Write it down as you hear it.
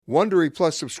Wondery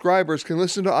Plus subscribers can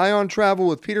listen to Ion Travel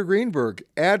with Peter Greenberg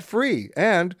ad-free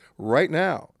and right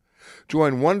now.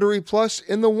 Join Wondery Plus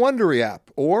in the Wondery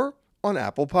app or on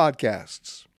Apple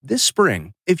Podcasts. This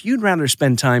spring, if you'd rather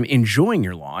spend time enjoying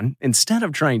your lawn instead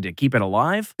of trying to keep it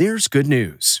alive, there's good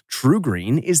news. True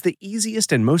Green is the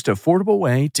easiest and most affordable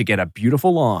way to get a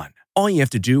beautiful lawn. All you have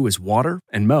to do is water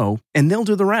and mow, and they'll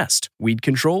do the rest. Weed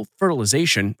control,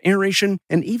 fertilization, aeration,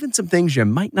 and even some things you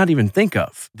might not even think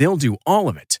of. They'll do all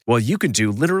of it, while you can do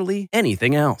literally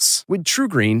anything else. With True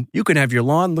Green, you can have your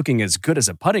lawn looking as good as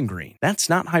a putting green. That's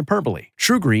not hyperbole.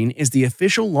 True Green is the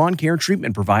official lawn care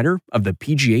treatment provider of the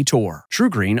PGA Tour. True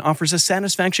Green offers a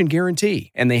satisfaction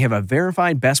guarantee, and they have a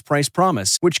verified best price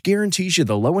promise, which guarantees you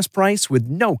the lowest price with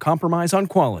no compromise on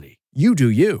quality. You do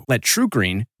you. Let True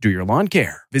Green do your lawn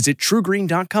care. Visit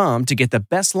truegreen.com to get the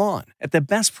best lawn at the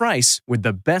best price with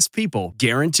the best people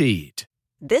guaranteed.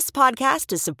 This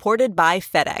podcast is supported by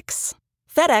FedEx.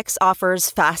 FedEx offers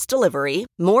fast delivery,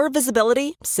 more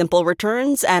visibility, simple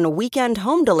returns, and weekend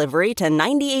home delivery to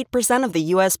 98% of the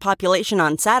U.S. population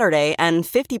on Saturday and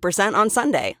 50% on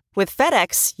Sunday. With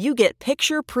FedEx, you get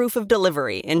picture proof of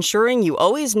delivery, ensuring you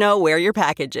always know where your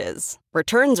package is.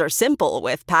 Returns are simple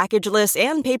with packageless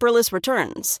and paperless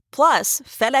returns. Plus,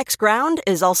 FedEx Ground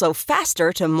is also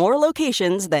faster to more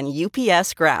locations than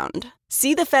UPS Ground.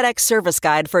 See the FedEx service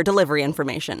guide for delivery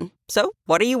information. So,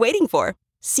 what are you waiting for?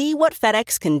 See what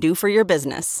FedEx can do for your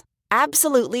business.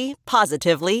 Absolutely,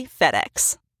 positively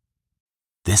FedEx.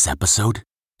 This episode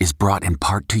is brought in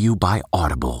part to you by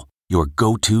Audible, your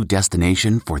go-to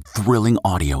destination for thrilling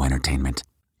audio entertainment.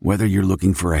 Whether you're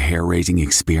looking for a hair-raising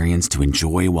experience to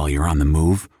enjoy while you're on the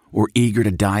move or eager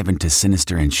to dive into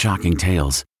sinister and shocking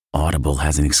tales, Audible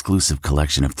has an exclusive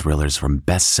collection of thrillers from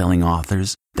best-selling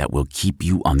authors that will keep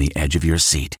you on the edge of your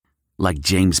seat. Like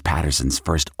James Patterson's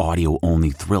first audio-only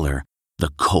thriller,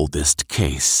 The Coldest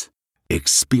Case.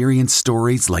 Experience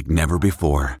stories like never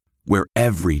before, where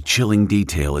every chilling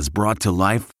detail is brought to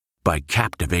life by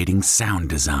captivating sound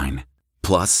design.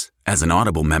 Plus, as an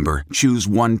Audible member, choose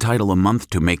one title a month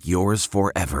to make yours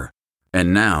forever.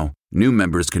 And now, new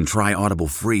members can try Audible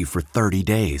free for 30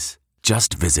 days.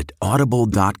 Just visit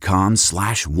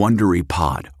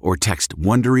audible.com/WonderyPod or text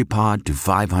WonderyPod to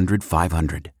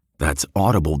 500-500. That's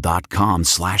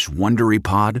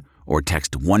audible.com/WonderyPod or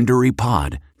text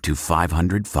WonderyPod to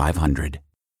 500-500.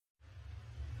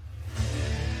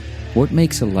 What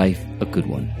makes a life a good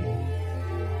one?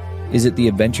 Is it the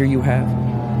adventure you have?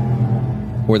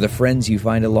 Or the friends you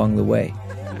find along the way?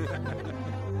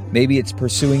 Maybe it's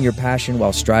pursuing your passion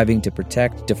while striving to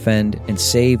protect, defend, and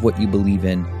save what you believe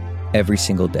in every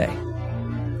single day.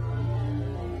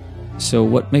 So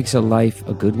what makes a life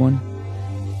a good one?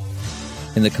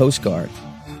 In the Coast Guard,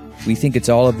 we think it's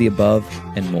all of the above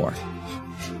and more.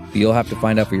 But you'll have to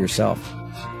find out for yourself.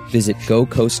 Visit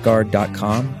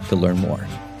gocoastguard.com to learn more.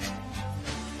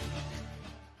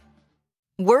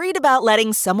 Worried about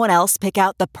letting someone else pick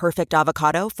out the perfect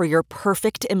avocado for your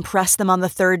perfect impress them on the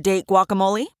third date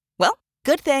guacamole? Well,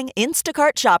 good thing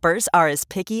Instacart shoppers are as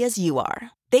picky as you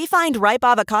are. They find ripe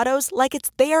avocados like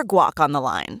it's their guac on the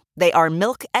line. They are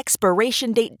milk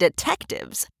expiration date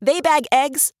detectives. They bag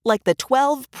eggs like the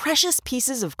 12 precious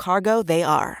pieces of cargo they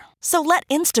are. So let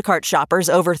Instacart shoppers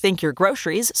overthink your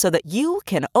groceries so that you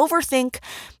can overthink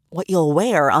what you'll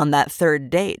wear on that third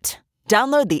date.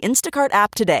 Download the Instacart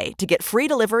app today to get free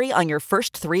delivery on your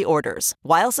first 3 orders,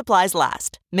 while supplies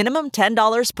last. Minimum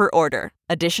 $10 per order.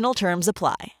 Additional terms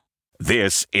apply.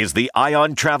 This is the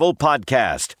Ion Travel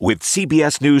Podcast with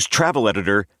CBS News travel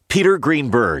editor Peter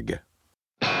Greenberg.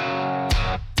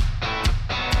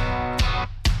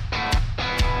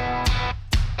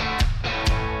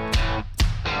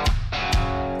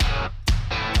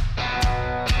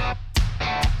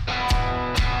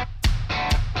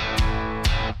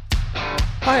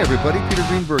 Hi everybody, Peter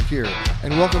Greenberg here,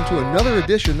 and welcome to another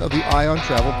edition of the Ion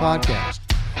Travel Podcast.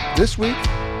 This week,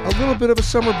 a little bit of a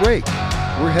summer break.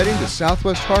 We're heading to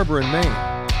Southwest Harbor in Maine,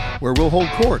 where we'll hold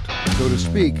court, so to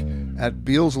speak, at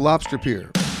Beale's Lobster Pier.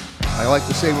 I like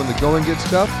to say when the going gets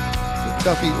tough, the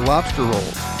tough eat lobster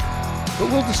rolls.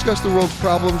 But we'll discuss the world's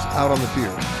problems out on the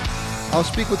pier. I'll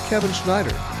speak with Kevin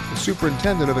Schneider, the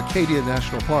superintendent of Acadia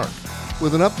National Park,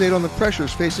 with an update on the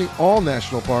pressures facing all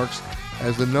national parks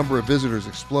as the number of visitors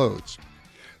explodes.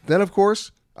 Then, of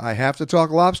course, I have to talk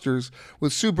lobsters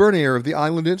with Sue Bernier of the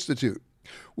Island Institute,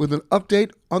 with an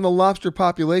update on the lobster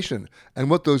population and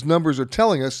what those numbers are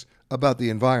telling us about the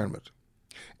environment.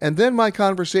 And then my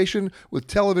conversation with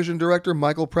television director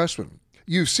Michael Pressman.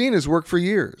 You've seen his work for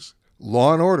years.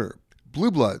 Law and Order, Blue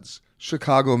Bloods,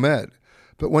 Chicago Med.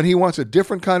 But when he wants a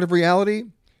different kind of reality,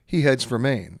 he heads for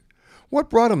Maine. What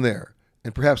brought him there?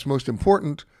 And perhaps most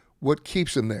important, what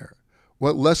keeps him there?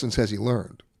 What lessons has he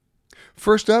learned?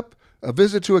 First up, a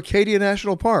visit to Acadia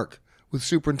National Park with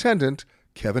Superintendent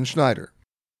Kevin Schneider.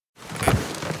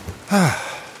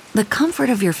 The comfort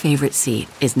of your favorite seat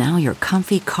is now your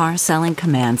comfy car selling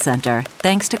command center,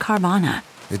 thanks to Carvana.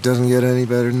 It doesn't get any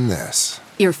better than this.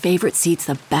 Your favorite seat's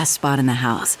the best spot in the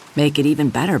house. Make it even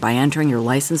better by entering your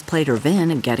license plate or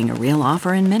VIN and getting a real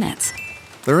offer in minutes.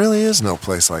 There really is no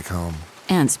place like home.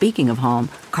 And speaking of home,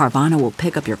 Carvana will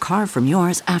pick up your car from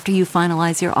yours after you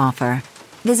finalize your offer.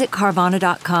 Visit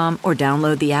Carvana.com or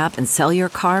download the app and sell your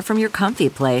car from your comfy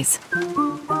place.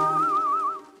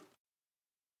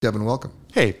 Kevin, welcome.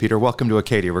 Hey, Peter, welcome to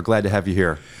Acadia. We're glad to have you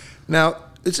here. Now,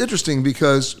 it's interesting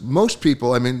because most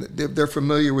people, I mean, they're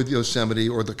familiar with Yosemite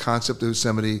or the concept of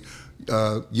Yosemite,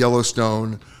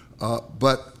 Yellowstone,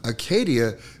 but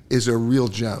Acadia is a real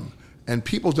gem. And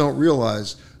people don't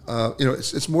realize,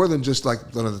 it's more than just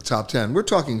like one of the top 10. We're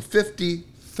talking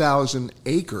 50,000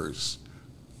 acres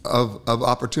of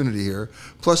opportunity here,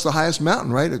 plus the highest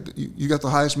mountain, right? You got the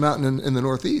highest mountain in the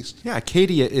Northeast. Yeah,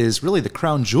 Acadia is really the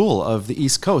crown jewel of the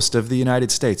East Coast of the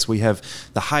United States. We have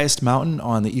the highest mountain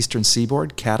on the eastern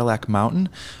seaboard, Cadillac Mountain.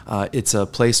 It's a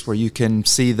place where you can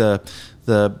see the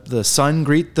sun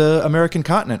greet the American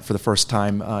continent for the first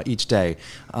time each day.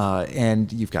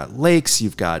 And you've got lakes,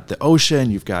 you've got the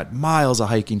ocean, you've got miles of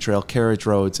hiking trail, carriage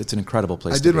roads. It's an incredible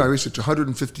place to be. I did my research,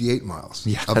 158 miles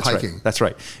of hiking. Right. That's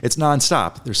right. It's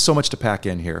nonstop. There's so much to pack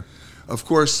in here. Of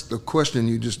course, the question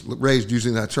you just raised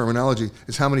using that terminology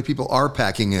is how many people are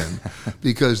packing in,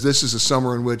 because this is a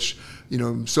summer in which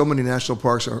so many national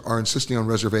parks are insisting on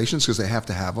reservations because they have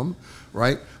to have them,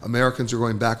 right? Americans are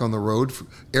going back on the road.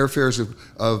 Airfares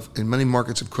in many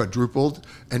markets have quadrupled,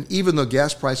 and even though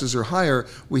gas prices are higher,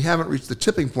 we haven't reached the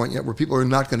tipping point yet where people are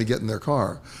not going to get in their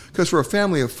car. Because for a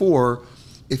family of four,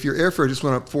 if your airfare just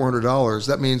went up $400,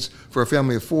 that means for a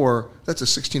family of four, that's a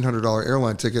 $1,600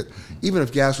 airline ticket. Even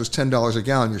if gas was $10 a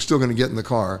gallon, you're still going to get in the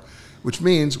car, which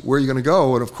means where are you going to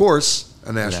go? And of course,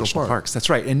 a national park. Parks. That's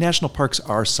right. And national parks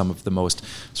are some of the most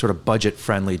sort of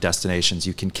budget-friendly destinations.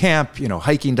 You can camp.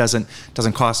 Hiking doesn't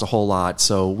cost a whole lot.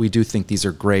 So we do think these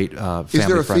are great family-friendly. Is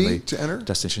there a fee to enter?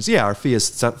 Destinations? Yeah, our fee is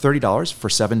 $30 for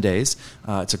 7 days.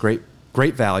 It's a great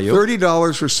value.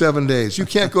 $30 for 7 days. You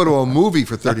can't go to a movie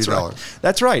for $30.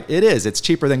 That's right. It is. It's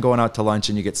cheaper than going out to lunch,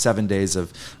 and you get 7 days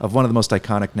of one of the most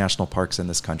iconic national parks in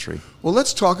this country. Well,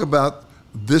 let's talk about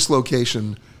this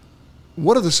location.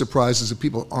 What are the surprises that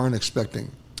people aren't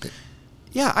expecting?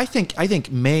 Yeah, I think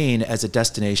Maine as a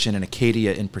destination, and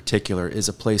Acadia in particular, is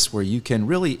a place where you can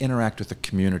really interact with the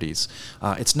communities.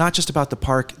 It's not just about the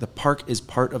park. The park is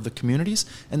part of the communities,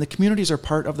 and the communities are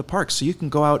part of the park. So you can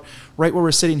go out right where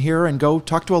we're sitting here and go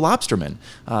talk to a lobsterman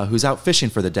who's out fishing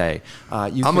for the day.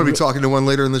 I'm going to be talking to one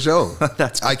later in the show.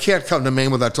 I can't come to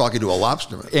Maine without talking to a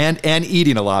lobsterman. And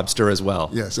eating a lobster as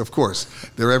well. Yes, of course.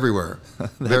 They're everywhere.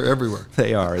 They're everywhere.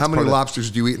 They are. How many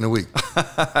lobsters do you eat in a week?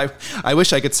 I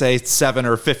wish I could say 7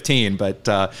 or 15, but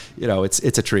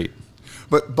it's a treat.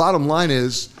 But bottom line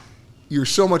is, you're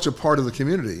so much a part of the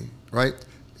community, right?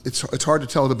 It's hard to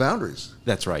tell the boundaries.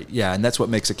 That's right. Yeah, and that's what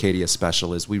makes Acadia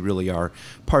special. Is we really are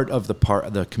part of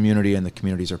the community, and the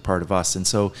communities are part of us. And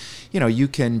so, you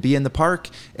can be in the park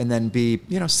and then be,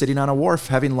 sitting on a wharf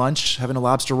having lunch, having a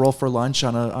lobster roll for lunch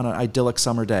on an idyllic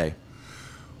summer day.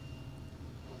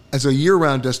 As a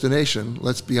year-round destination,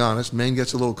 let's be honest, Maine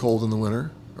gets a little cold in the winter,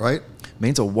 right?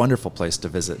 Maine's a wonderful place to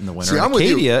visit in the winter. See, I'm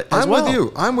Acadia with you. as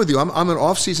well. I'm with you. I'm an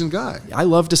off-season guy. I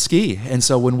love to ski, and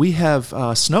so when we have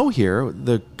snow here,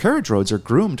 the carriage roads are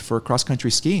groomed for cross-country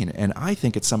skiing, and I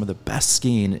think it's some of the best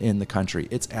skiing in the country.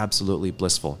 It's absolutely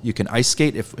blissful. You can ice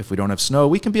skate if we don't have snow.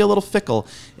 We can be a little fickle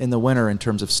in the winter in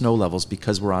terms of snow levels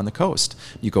because we're on the coast.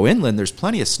 You go inland, there's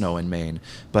plenty of snow in Maine,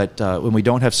 but when we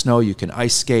don't have snow, you can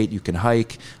ice skate, you can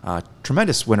hike.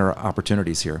 Tremendous winter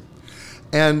opportunities here.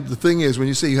 And the thing is, when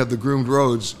you say you have the groomed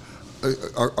roads,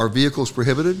 are vehicles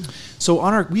prohibited?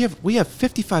 So we have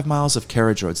 55 miles of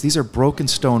carriage roads. These are broken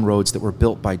stone roads that were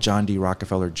built by John D.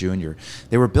 Rockefeller Jr.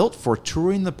 They were built for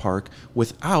touring the park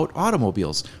without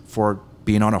automobiles, for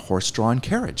being on a horse-drawn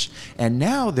carriage. And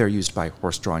now they're used by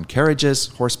horse-drawn carriages,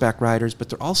 horseback riders, but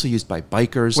they're also used by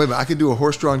bikers. Wait a minute, I can do a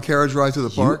horse-drawn carriage ride through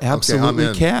the park? You absolutely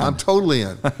okay, can. I'm totally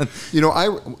in.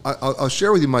 I'll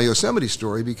share with you my Yosemite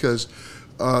story because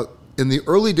in the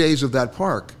early days of that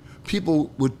park,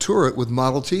 people would tour it with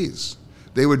Model Ts.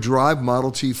 They would drive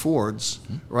Model T Fords,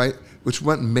 right, which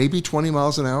went maybe 20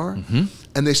 miles an hour.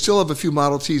 And they still have a few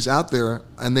Model Ts out there,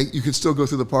 and you can still go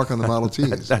through the park on the Model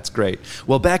Ts. That's great.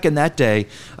 Well, back in that day,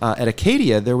 at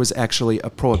Acadia, there was actually a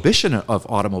prohibition of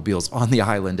automobiles on the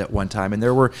island at one time, and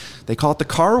they call it the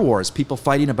car wars, people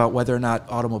fighting about whether or not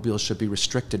automobiles should be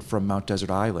restricted from Mount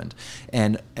Desert Island.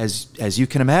 And as you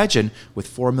can imagine, with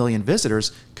 4 million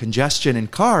visitors, congestion in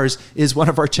cars is one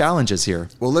of our challenges here.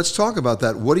 Well, let's talk about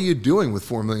that. What are you doing with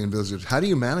 4 million visitors? How do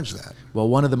you manage that? Well,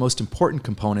 one of the most important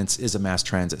components is a mass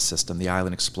transit system, the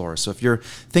Island Explorer. So if you're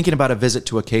thinking about a visit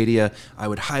to Acadia, I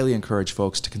would highly encourage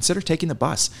folks to consider taking the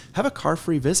bus. Have a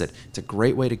car-free visit. It's a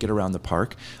great way to get around the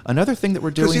park. Another thing that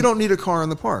we're doing... Because you don't need a car in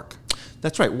the park.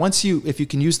 That's right. If you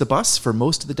can use the bus for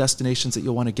most of the destinations that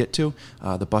you'll want to get to,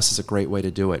 the bus is a great way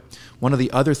to do it. One of the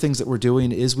other things that we're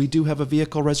doing is we do have a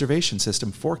vehicle reservation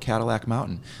system for Cadillac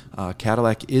Mountain.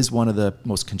 Cadillac is one of the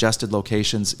most congested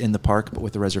locations in the park, but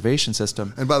with the reservation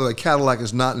system. And by the way, Cadillac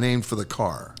is not named for the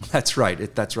car. That's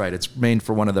right. That's right. It's named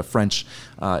for one of the French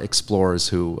explorers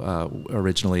who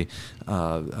originally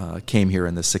came here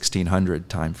in the 1600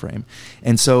 time frame.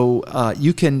 And so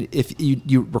if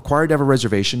you're required to have a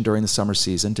reservation during the summer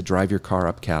season to drive your car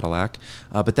up Cadillac,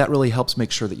 but that really helps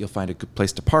make sure that you'll find a good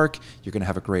place to park. You're going to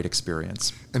have a great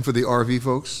experience. And for the RV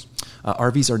folks?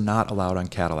 RVs are not allowed on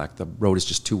Cadillac. The road is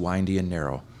just too windy and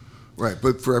narrow. Right,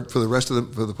 but for the rest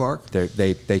of the park?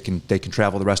 They can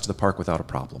travel the rest of the park without a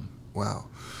problem. Wow.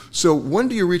 So when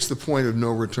do you reach the point of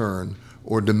no return,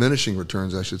 or diminishing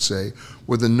returns, I should say,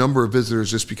 where the number of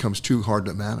visitors just becomes too hard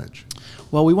to manage?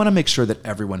 Well, we want to make sure that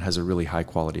everyone has a really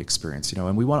high-quality experience,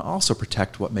 and we want to also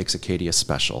protect what makes Acadia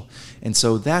special. And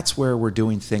so that's where we're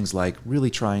doing things like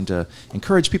really trying to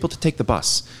encourage people to take the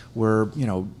bus. We're,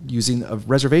 using a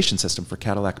reservation system for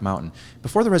Cadillac Mountain.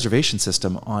 Before the reservation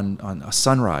system, on a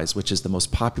sunrise, which is the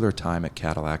most popular time at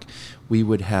Cadillac, we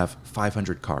would have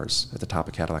 500 cars at the top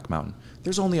of Cadillac Mountain.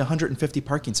 There's only 150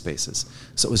 parking spaces.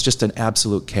 So it was just an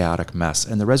absolute chaotic mess.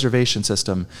 And the reservation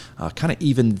system kind of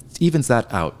evens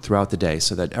that out throughout the day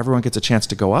so that everyone gets a chance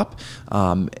to go up.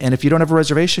 And if you don't have a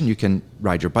reservation, you can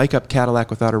ride your bike up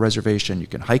Cadillac without a reservation. You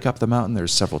can hike up the mountain.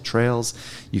 There's several trails.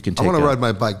 You can I want to ride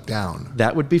my bike down.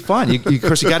 That would be fun. Of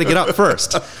course, you got to get up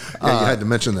first. Yeah, you had to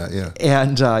mention that, yeah.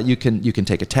 And you can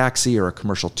take a taxi or a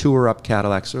commercial tour up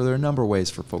Cadillac. So there are a number of ways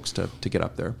for folks to get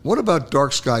up there. What about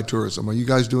dark sky tourism? Are you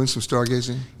guys doing some stargazing?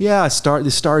 Yeah,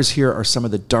 the stars here are some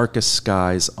of the darkest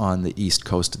skies on the east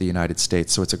coast of the United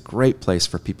States. So it's a great place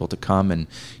for people to come and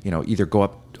either go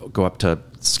up to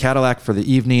Cadillac for the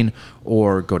evening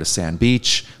or go to Sand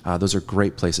Beach. Those are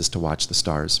great places to watch the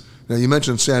stars. Now, you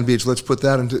mentioned Sand Beach. Let's put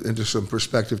that into some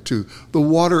perspective, too. The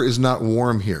water is not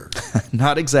warm here.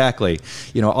 Not exactly.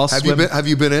 Have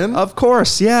you been in? Of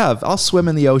course, yeah. I'll swim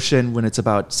in the ocean when it's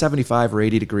about 75 or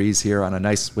 80 degrees here on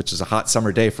which is a hot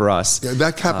summer day for us. Yeah,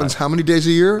 that happens how many days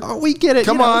a year? Oh, we get it.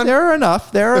 Come on. There are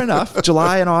enough.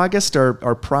 July and August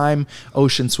are prime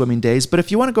ocean swimming days. But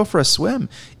if you want to go for a swim,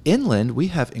 inland, we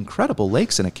have incredible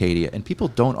lakes in Acadia, and people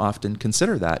don't often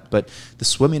consider that. But the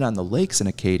swimming on the lakes in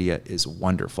Acadia is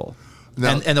wonderful.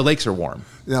 Now, and the lakes are warm.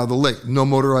 Now, the lake, no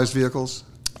motorized vehicles?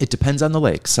 It depends on the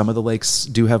lake. Some of the lakes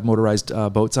do have motorized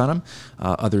boats on them.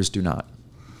 Others do not.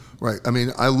 Right. I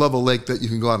mean, I love a lake that you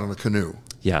can go out on a canoe.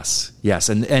 Yes.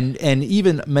 And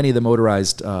even many of the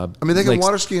motorized they can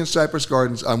water ski in Cypress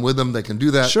Gardens. I'm with them. They can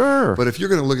do that. Sure. But if you're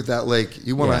going to look at that lake,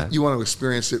 you want to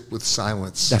experience it with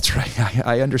silence. That's right.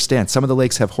 I understand. Some of the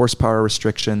lakes have horsepower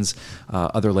restrictions.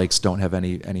 Other lakes don't have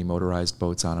any motorized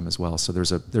boats on them as well. So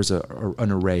there's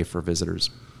an array for visitors.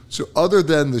 So other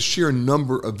than the sheer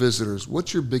number of visitors,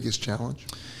 what's your biggest challenge?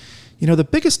 The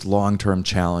biggest long-term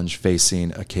challenge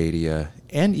facing Acadia,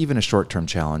 and even a short-term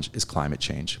challenge, is climate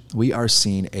change. We are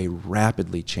seeing a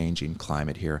rapidly changing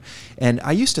climate here. And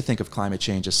I used to think of climate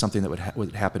change as something that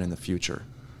would happen in the future.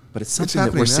 But it's something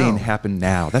that we're seeing happen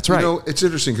now. That's right. It's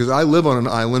interesting because I live on an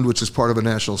island which is part of a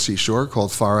national seashore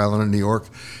called Fire Island in New York,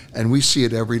 and we see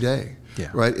it every day. Yeah.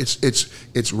 Right?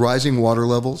 It's rising water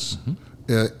levels.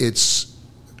 Mm-hmm. It's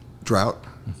drought.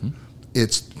 Mm-hmm.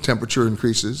 It's temperature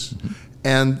increases. Mm-hmm.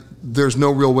 And there's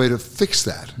no real way to fix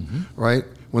that, mm-hmm. right?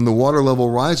 When the water level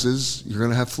rises, you're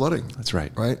going to have flooding. That's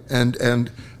right. Right?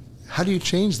 And how do you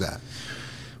change that?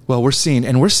 Well, we're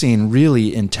seeing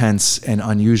really intense and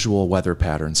unusual weather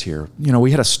patterns here.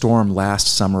 We had a storm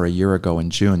last summer, a year ago in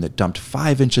June, that dumped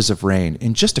 5 inches of rain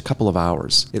in just a couple of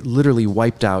hours. It literally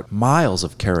wiped out miles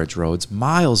of carriage roads,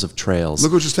 miles of trails.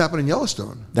 Look what just happened in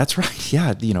Yellowstone. That's right.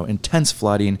 Yeah, intense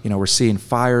flooding. We're seeing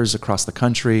fires across the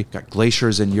country. Got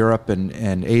glaciers in Europe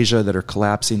and Asia that are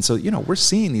collapsing. So, we're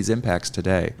seeing these impacts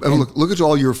today. And look at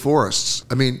all your forests.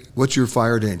 I mean, what's your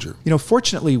fire danger?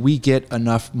 Fortunately, we get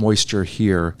enough moisture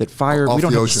here that fire, Off we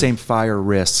don't the have ocean. the same fire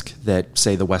risk that,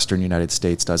 say, the western United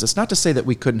States does. It's not to say that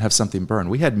we couldn't have something burn.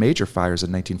 We had major fires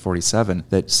in 1947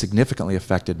 that significantly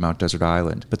affected Mount Desert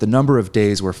Island. But the number of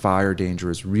days where fire danger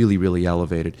is really, really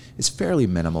elevated is fairly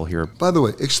minimal here. By the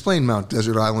way, explain Mount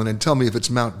Desert Island and tell me if it's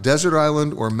Mount Desert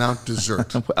Island or Mount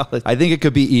Desert. Well, I think it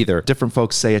could be either. Different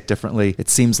folks say it differently. It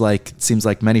seems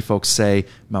like many folks say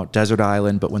Mount Desert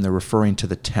Island, but when they're referring to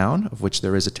the town, of which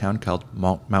there is a town called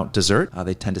Mount Desert,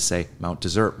 they tend to say Mount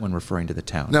Desert when referring to the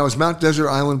town. Now, is Mount Desert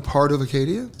Island part of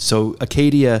Acadia? So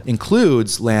Acadia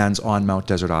includes lands on Mount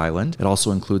Desert Island. It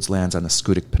also includes lands on the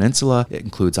Scoodic Peninsula. It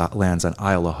includes lands on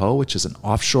Isle of Ho, which is an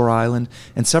offshore island,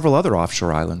 and several other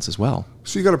offshore islands as well.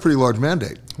 So you got a pretty large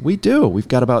mandate. We do. We've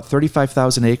got about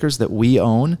 35,000 acres that we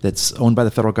own, that's owned by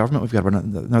the federal government. We've got about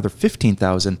another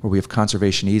 15,000 where we have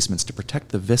conservation easements to protect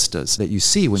the vistas that you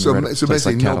see when you're at a place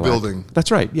basically like Cadillac. no building. That's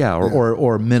right, yeah.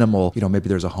 Or minimal, maybe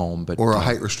there's a home. Or a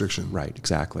height restriction. Right,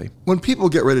 exactly. When people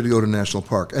get ready to go to national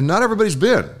park, and not everybody's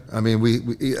been. I mean, we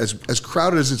as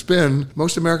crowded as it's been,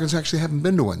 most Americans actually haven't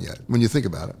been to one yet, when you think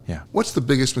about it. Yeah. What's the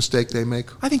biggest mistake they make?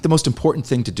 I think the most important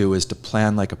thing to do is to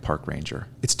plan like a park ranger.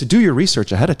 It's to do your research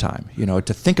ahead of time,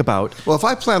 to think about. Well, if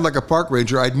I planned like a park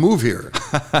ranger, I'd move here.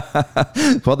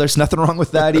 Well, there's nothing wrong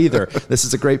with that either. This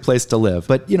is a great place to live.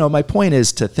 But, my point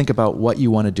is to think about what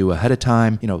you want to do ahead of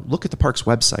time. Look at the park's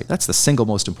website. That's the single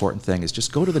most important thing, is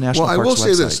just go to the National Parks website. Well, I will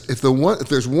say this. If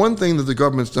there's one thing that the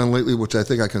government's done lately, which I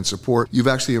think I can support, you've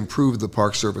actually improved the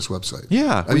Park Service website.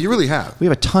 Yeah. I mean, you really have. We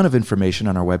have a ton of information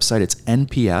on our website. It's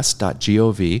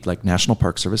nps.gov, like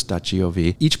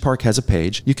nationalparkservice.gov. Each park has a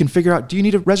page. You can figure out, do you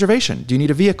need a reservation? Do you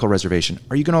need a vehicle reservation?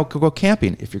 Are you going to go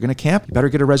camping? If you're going to camp, you better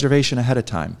get a reservation ahead of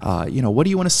time. What do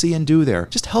you want to see and do there?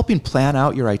 Just helping plan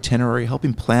out your itinerary,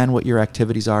 helping plan what your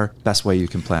activities are. Best way you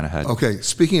can plan ahead. Okay,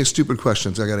 speaking of stupid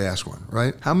questions, I got to ask one,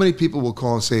 right? How many people will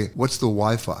call and say, what's the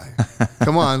Wi-Fi?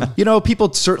 Come on.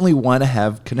 People certainly want to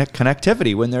have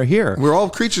connectivity when they're here. We're all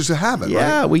creatures of habit, right?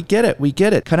 Yeah, we get it.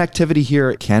 Connectivity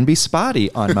here can be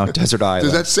spotty on Mount Desert Island.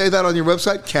 Does that say that on your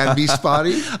website? Can be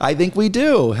spotty? I think we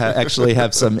do actually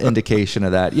have some indication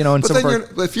of that.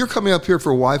 If you're coming up here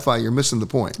for Wi-Fi, you're missing the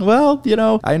point. Well,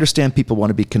 I understand people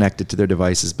want to be connected to their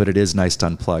devices, but it is nice to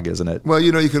unplug, isn't it? Well,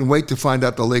 you can wait to find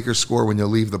out the Lakers score when you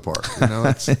leave the park.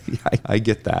 I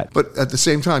get that. But at the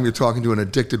same time, you're talking to an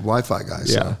addicted Wi-Fi guy.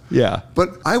 So. Yeah.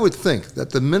 But I would think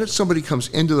that the minute somebody comes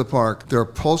into the park, their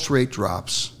pulse rate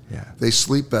drops. Yeah. They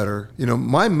sleep better.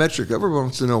 My metric, everyone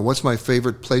wants to know what's my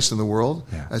favorite place in the world.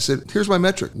 Yeah. I said, here's my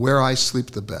metric, where I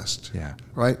sleep the best. Yeah.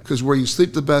 Right? Because where you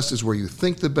sleep the best is where you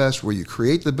think the best, where you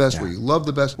create the best, where you love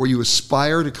the best, where you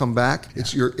aspire to come back.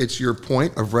 Yeah. It's your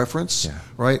point of reference. Yeah.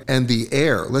 Right? And the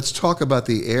air. Let's talk about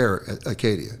the air at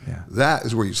Acadia. Yeah. That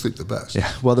is where you sleep the best. Yeah.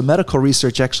 Well, the medical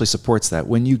research actually supports that.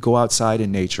 When you go outside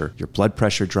in nature, your blood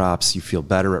pressure drops, you feel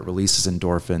better, it releases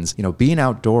endorphins. Being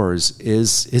outdoors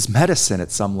is medicine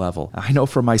at some level. I know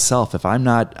for myself, if I'm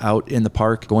not out in the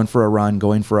park, going for a run,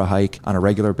 going for a hike on a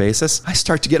regular basis, I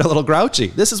start to get a little grouchy.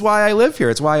 This is why I live here.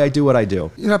 It's why I do what I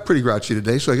do. You're not pretty grouchy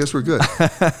today, so I guess we're good.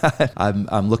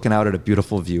 I'm looking out at a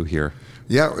beautiful view here.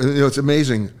 Yeah, it's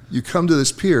amazing. You come to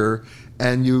this pier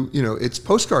and it's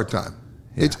postcard time.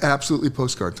 Yeah. It's absolutely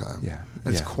postcard time. Yeah.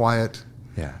 It's quiet.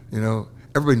 Yeah.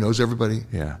 Everybody knows everybody.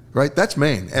 Yeah. Right? That's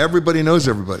Maine. Everybody knows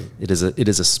everybody. It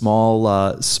is a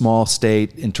small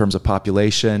state in terms of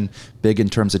population, big in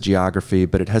terms of geography,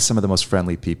 but it has some of the most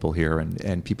friendly people here,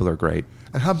 and people are great.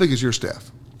 And how big is your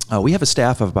staff? We have a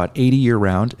staff of about 80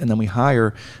 year-round, and then we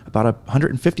hire about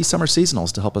 150 summer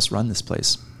seasonals to help us run this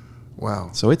place.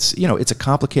 Wow. So it's a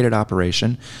complicated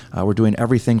operation. We're doing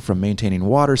everything from maintaining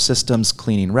water systems,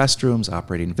 cleaning restrooms,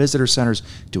 operating visitor centers,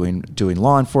 doing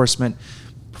law enforcement,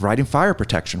 providing fire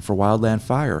protection for wildland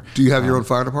fire. Do you have your own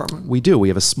fire department? We do. We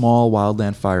have a small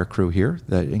wildland fire crew here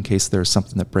that in case there's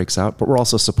something that breaks out, but we're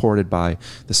also supported by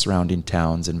the surrounding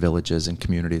towns and villages and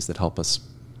communities that help us.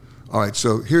 All right,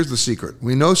 so here's the secret.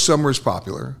 We know summer is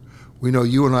popular. We know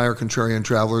you and I are contrarian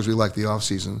travelers. We like the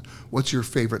off-season. What's your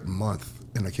favorite month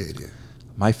in Acadia?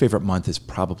 My favorite month is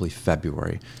probably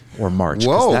February or March.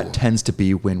 Whoa. Because that tends to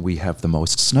be when we have the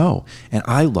most snow. And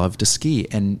I love to ski.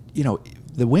 And,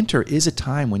 the winter is a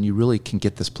time when you really can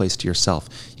get this place to yourself.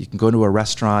 You can go to a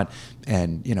restaurant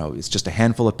and, it's just a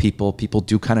handful of people. People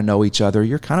do kind of know each other.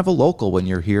 You're kind of a local when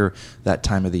you're here that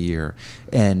time of the year.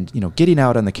 And, getting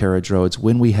out on the carriage roads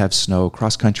when we have snow,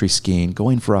 cross-country skiing,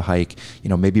 going for a hike,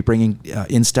 maybe bringing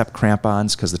instep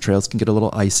crampons because the trails can get a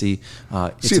little icy.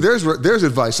 There's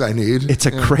advice I need. It's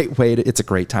a great way it's a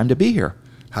great time to be here.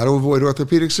 How to avoid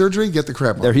orthopedic surgery? Get the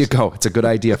crampons. There you go. It's a good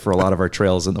idea for a lot of our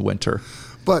trails in the winter.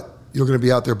 But you're going to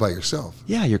be out there by yourself.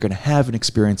 Yeah, you're going to have an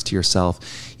experience to yourself.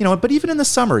 But even in the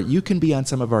summer, you can be on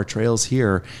some of our trails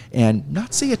here and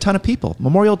not see a ton of people.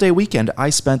 Memorial Day weekend, I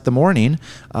spent the morning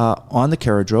on the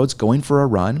carriage roads going for a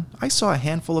run. I saw a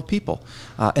handful of people.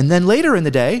 And then later in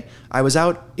the day, I was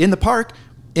out in the park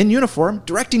in uniform,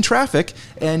 directing traffic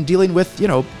and dealing with,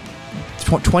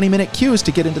 20-minute queues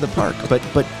to get into the park. But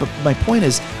my point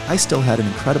is, I still had an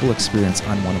incredible experience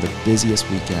on one of the busiest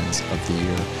weekends of the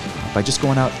year by just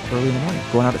going out early in the morning,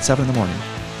 going out at 7 in the morning.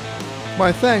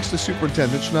 My thanks to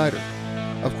Superintendent Schneider.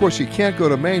 Of course, you can't go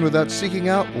to Maine without seeking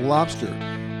out lobster.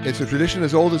 It's a tradition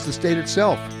as old as the state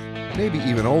itself, maybe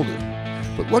even older.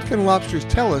 But what can lobsters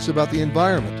tell us about the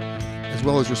environment, as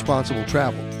well as responsible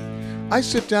travel? I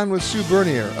sit down with Sue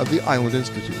Bernier of the Island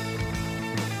Institute.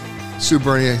 Sue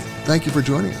Bernier, thank you for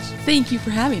joining us. Thank you for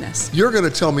having us. You're going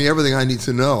to tell me everything I need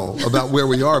to know about where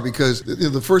we are, because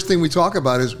the first thing we talk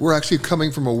about is we're actually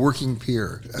coming from a working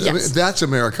pier. Yes. I mean, that's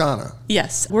Americana.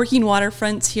 Yes. Working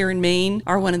waterfronts here in Maine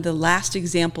are one of the last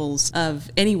examples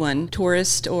of anyone,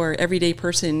 tourist or everyday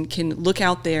person, can look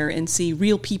out there and see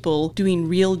real people doing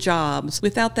real jobs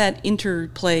without that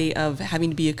interplay of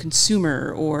having to be a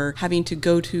consumer or having to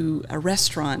go to a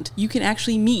restaurant. You can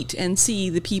actually meet and see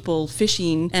the people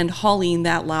fishing and hauling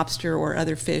that lobster or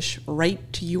other fish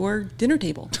right to your dinner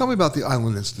table. Tell me about the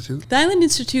Island Institute. The Island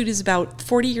Institute is about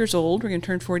 40 years old. We're going to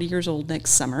turn 40 years old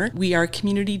next summer. We are a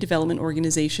community development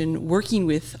organization working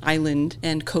with island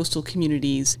and coastal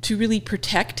communities to really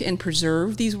protect and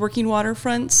preserve these working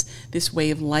waterfronts, this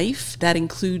way of life. That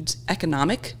includes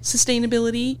economic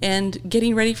sustainability and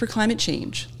getting ready for climate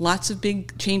change. Lots of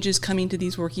big changes coming to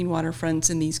these working waterfronts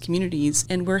in these communities,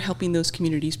 and we're helping those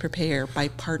communities prepare by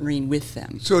partnering with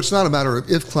them. So it's not a matter of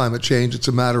if climate change, it's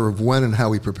a matter of when and how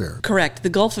we prepare. Correct. The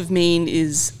Gulf of Maine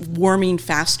is warming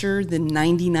faster than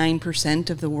 99%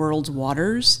 of the world's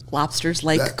waters. Lobsters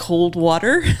like cold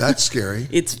water. That's scary.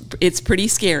 It's pretty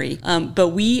scary. But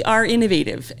we are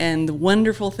innovative. And the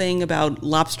wonderful thing about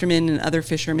lobstermen and other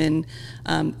fishermen,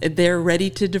 they're ready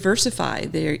to diversify.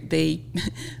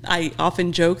 I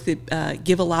often joke that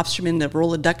give a lobsterman a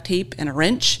roll of duct tape and a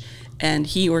wrench, and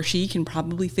he or she can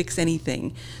probably fix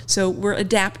anything. So we're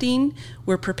adapting,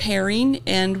 we're preparing,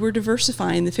 and we're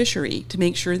diversifying the fishery to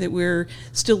make sure that we're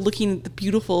still looking at the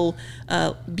beautiful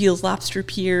Beals Lobster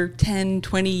Pier 10,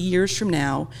 20 years from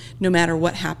now, no matter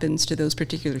what happens to those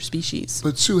particular species.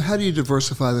 But Sue, how do you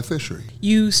diversify the fishery?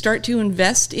 You start to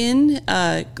invest in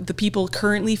the people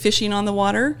currently fishing on the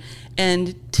water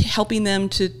and helping them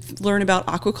to learn about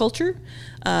aquaculture.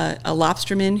 A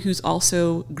lobsterman who's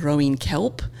also growing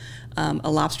kelp, a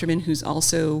lobsterman who's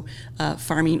also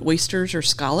farming oysters or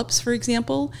scallops, for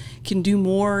example, can do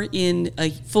more in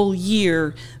a full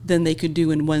year than they could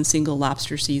do in one single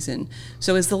lobster season.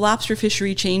 So as the lobster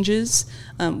fishery changes,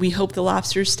 we hope the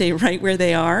lobsters stay right where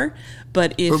they are.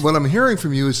 But what I'm hearing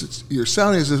from you is you're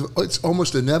sounding as if it's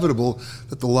almost inevitable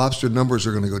that the lobster numbers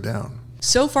are going to go down.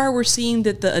 So far, we're seeing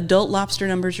that the adult lobster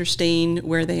numbers are staying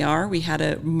where they are. We had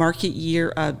a market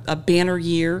year, a banner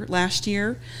year last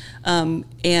year,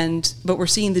 but we're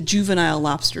seeing the juvenile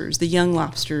lobsters, the young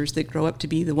lobsters that grow up to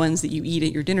be the ones that you eat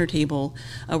at your dinner table.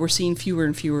 We're seeing fewer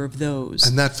and fewer of those.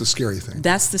 And that's the scary thing.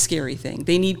 That's the scary thing.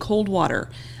 They need cold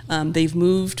water. They've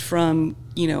moved from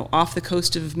off the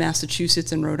coast of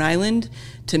Massachusetts and Rhode Island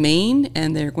to Maine,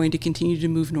 and they're going to continue to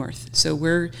move north. So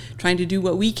we're trying to do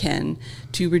what we can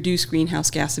to reduce greenhouse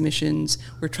gas emissions.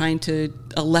 We're trying to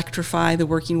electrify the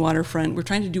working waterfront. We're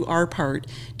trying to do our part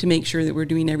to make sure that we're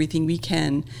doing everything we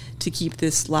can to keep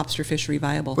this lobster fishery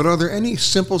viable. But are there any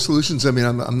simple solutions? I mean,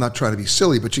 I'm not trying to be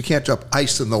silly, but you can't drop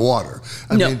ice in the water.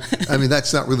 I mean,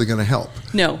 that's not really going to help.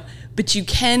 No, but you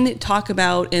can talk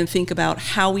about and think about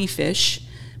how we fish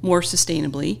more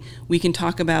sustainably. We can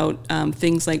talk about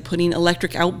things like putting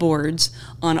electric outboards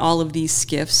on all of these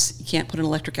skiffs. You can't put an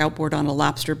electric outboard on a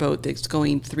lobster boat that's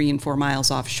going 3 and 4 miles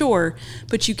offshore,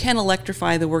 but you can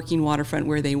electrify the working waterfront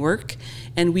where they work,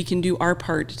 and we can do our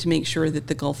part to make sure that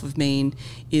the Gulf of Maine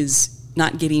is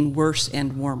not getting worse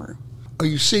and warmer. Are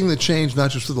you seeing the change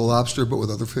not just with the lobster, but with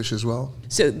other fish as well?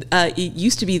 So it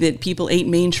used to be that people ate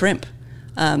Maine shrimp.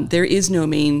 There is no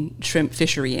Maine shrimp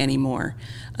fishery anymore.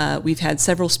 We've had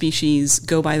several species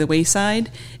go by the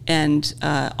wayside, and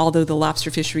although the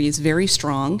lobster fishery is very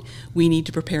strong, we need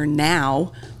to prepare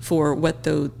now for what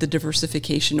the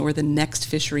diversification or the next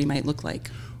fishery might look like.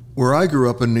 Where I grew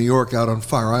up in New York, out on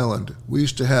Fire Island, we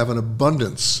used to have an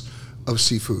abundance of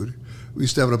seafood. We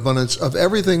used to have an abundance of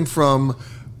everything from,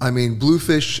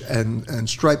 bluefish and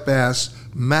striped bass,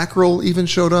 mackerel even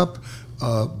showed up,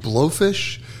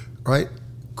 blowfish, right?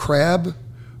 Crab.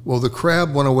 Well, the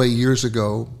crab went away years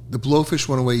ago. The blowfish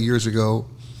went away years ago.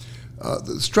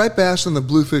 The striped bass and the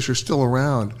bluefish are still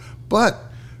around, but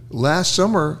last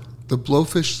summer the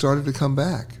blowfish started to come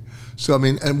back. So, I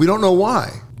mean, and we don't know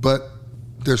why, but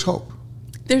there's hope.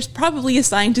 There's probably a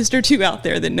scientist or two out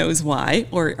there that knows why,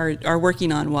 or are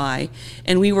working on why.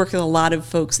 And we work with a lot of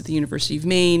folks at the University of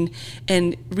Maine,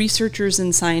 and researchers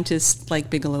and scientists like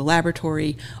Bigelow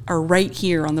Laboratory are right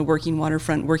here on the working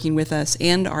waterfront working with us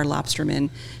and our lobstermen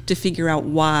to figure out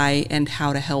why and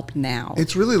how to help now.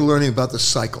 It's really learning about the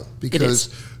cycle,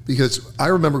 because I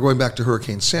remember going back to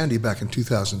Hurricane Sandy back in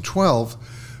 2012,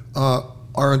 all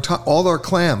our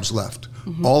clams left.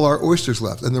 Mm-hmm. All our oysters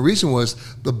left. And the reason was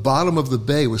the bottom of the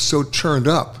bay was so churned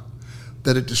up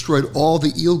that it destroyed all the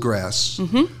eelgrass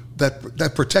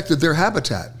that protected their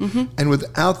habitat. Mm-hmm. And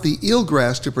without the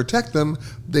eelgrass to protect them,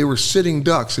 they were sitting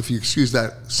ducks, if you excuse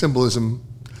that symbolism,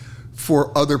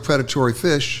 for other predatory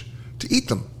fish to eat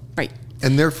them. Right.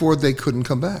 And therefore they couldn't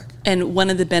come back. And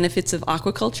one of the benefits of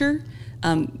aquaculture,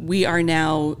 we are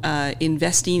now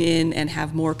investing in and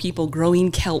have more people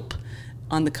growing kelp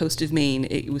on the coast of Maine.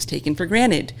 It was taken for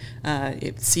granted.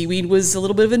 Seaweed was a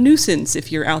little bit of a nuisance if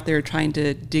you're out there trying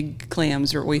to dig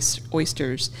clams or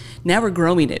oysters. Now we're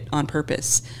growing it on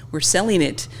purpose. We're selling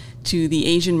it to the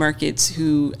Asian markets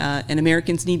and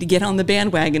Americans need to get on the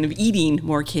bandwagon of eating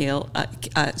more kelp.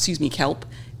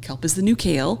 Kelp is the new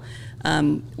kale.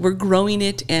 We're growing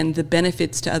it, and the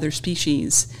benefits to other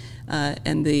species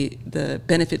and the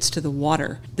benefits to the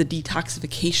water, the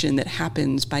detoxification that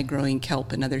happens by growing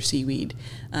kelp and other seaweed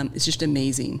is just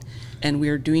amazing. And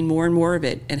we're doing more and more of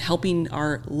it and helping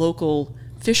our local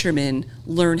fishermen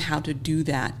learn how to do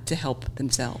that to help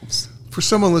themselves. For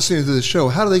someone listening to this show,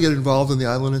 how do they get involved in the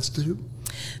Island Institute?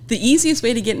 The easiest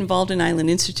way to get involved in Island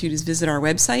Institute is visit our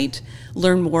website,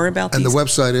 learn more about And the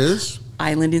website is?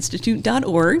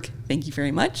 islandinstitute.org. Thank you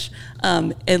very much.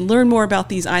 And learn more about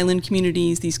these island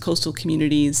communities, these coastal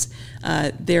communities.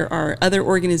 There are other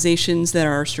organizations that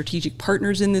are strategic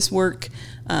partners in this work.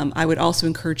 I would also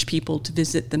encourage people to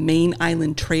visit the Maine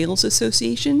Island Trails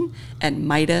Association at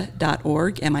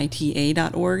MITA.org,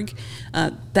 MITA.org.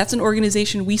 That's an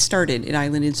organization we started at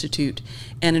Island Institute,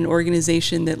 and an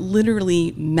organization that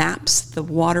literally maps the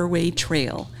waterway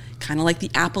trail. Kind of like the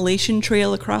Appalachian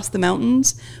Trail across the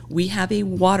mountains, we have a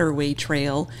waterway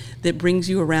trail that brings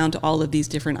you around to all of these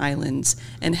different islands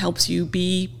and helps you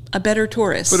be a better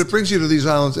tourist. But it brings you to these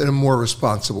islands in a more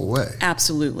responsible way.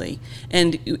 Absolutely.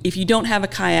 And if you don't have a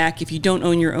kayak, if you don't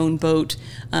own your own boat,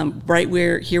 right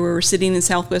where we're sitting in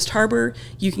Southwest Harbor,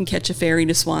 you can catch a ferry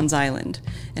to Swans Island.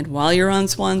 And while you're on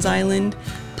Swans Island,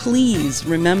 please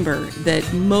remember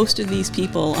that most of these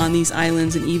people on these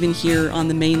islands, and even here on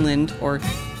the mainland, or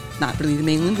not really the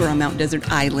mainland, we're on Mount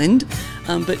Desert Island,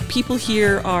 but people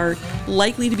here are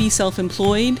likely to be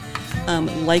self-employed,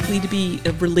 likely to be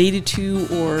related to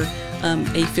or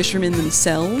a fisherman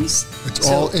themselves. It's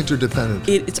all interdependent.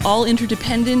 It's all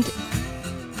interdependent.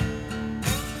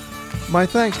 My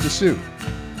thanks to Sue.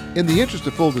 In the interest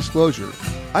of full disclosure,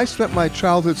 I spent my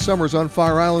childhood summers on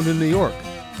Fire Island in New York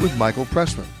with Michael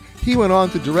Pressman. He went on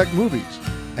to direct movies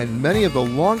and many of the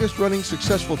longest-running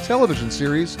successful television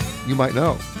series you might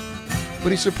know.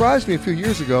 But he surprised me a few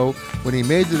years ago when he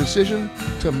made the decision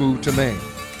to move to Maine.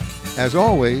 As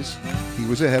always, he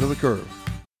was ahead of the curve.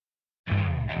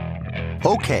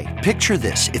 Okay, picture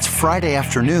this. It's Friday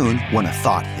afternoon when a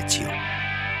thought hits you.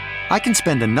 I can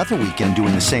spend another weekend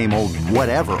doing the same old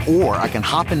whatever, or I can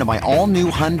hop into my all-new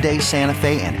Hyundai Santa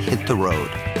Fe and hit the road.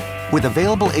 With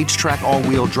available H-Track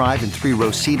all-wheel drive and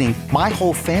 3-row seating, my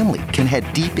whole family can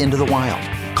head deep into the wild.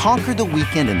 Conquer the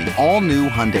weekend in the all-new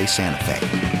Hyundai Santa Fe.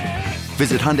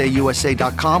 Visit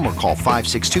HyundaiUSA.com or call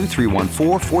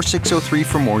 562-314-4603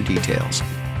 for more details.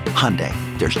 Hyundai,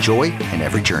 there's joy in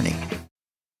every journey.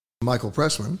 Michael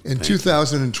Pressman. In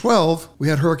 2012, we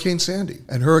had Hurricane Sandy.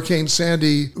 And Hurricane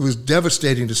Sandy was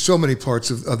devastating to so many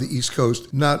parts of the East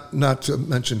Coast, not to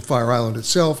mention Fire Island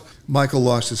itself. Michael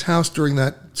lost his house during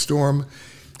that storm.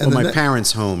 And my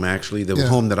parents' home, actually, the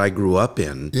home that I grew up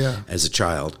in as a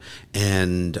child.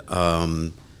 And,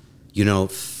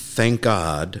 thank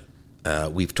God,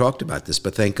 we've talked about this,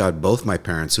 but thank God both my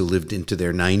parents, who lived into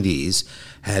their 90s,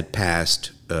 had passed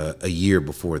a year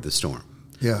before the storm.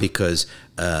 Yeah. Because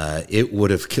it would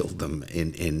have killed them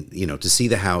to see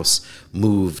the house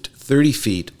moved 30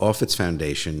 feet off its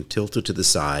foundation, tilted to the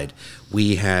side.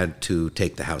 We had to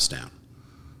take the house down.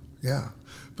 Yeah.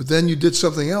 But then you did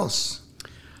something else.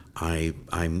 I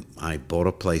bought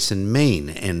a place in Maine,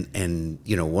 and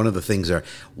one of the things are,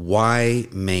 why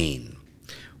Maine?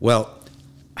 Well,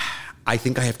 I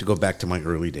think I have to go back to my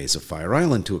early days of Fire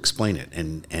Island to explain it.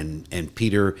 And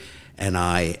Peter and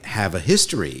I have a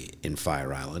history in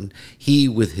Fire Island. He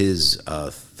with his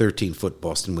 13-foot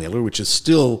Boston whaler, which is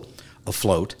still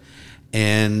afloat,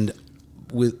 and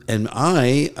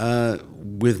I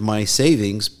with my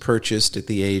savings purchased at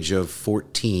the age of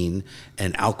 14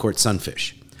 an Alcort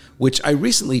Sunfish, which I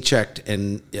recently checked,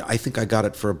 and I think I got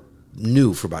it for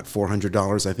about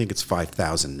 $400. I think it's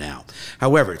 $5,000 now.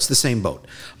 However, it's the same boat.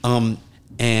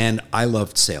 And I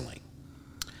loved sailing.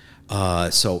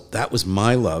 So that was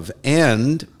my love.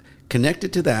 And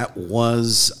connected to that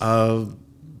was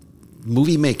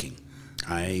movie making.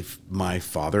 My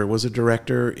father was a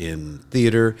director in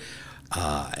theater,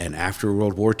 and after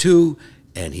World War II,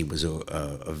 and he was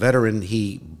a veteran,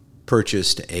 he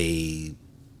purchased a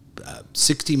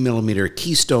 60-millimeter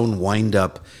Keystone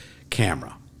wind-up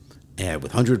camera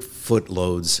with 100-foot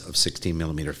loads of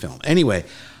 16-millimeter film. Anyway,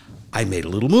 I made a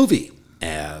little movie.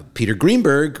 Peter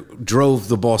Greenberg drove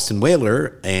the Boston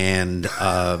whaler, and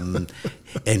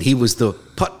he was the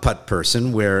putt-putt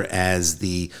person, whereas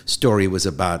the story was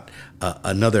about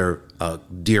another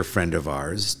dear friend of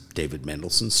ours, David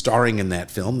Mendelsohn, starring in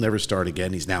that film, never starred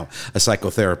again. He's now a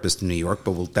psychotherapist in New York.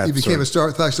 But he became a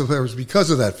psychotherapist because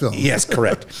of that film. Yes,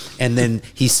 correct. And then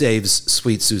he saves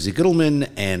sweet Susie Gittleman,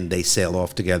 and they sail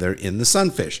off together in the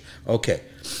Sunfish. Okay.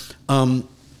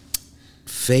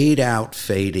 Fade out,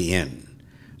 fade in.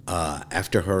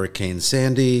 After Hurricane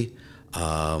Sandy,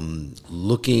 I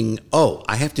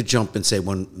have to jump and say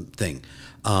one thing.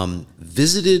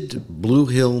 Visited Blue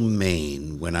Hill,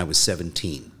 Maine when I was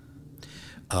 17.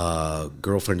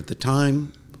 Girlfriend at the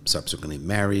time, subsequently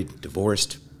married,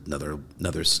 divorced, another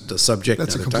subject.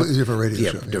 That's a completely different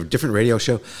radio show. Yeah, different radio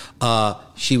show.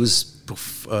 She was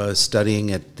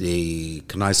studying at the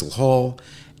Kneisel Hall,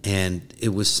 and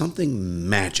it was something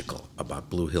magical about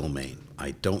Blue Hill, Maine.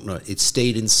 I don't know. It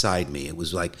stayed inside me. It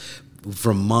was like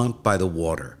Vermont by the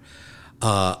water.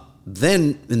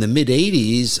 Then in the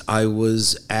mid-'80s, I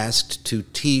was asked to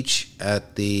teach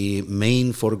at the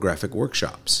Maine Photographic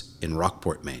Workshops in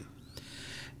Rockport, Maine,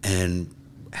 and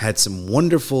had some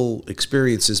wonderful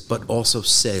experiences, but also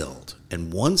sailed.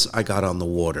 And once I got on the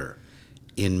water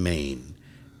in Maine,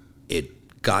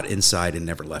 it got inside and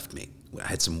never left me. I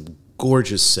had some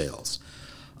gorgeous sails.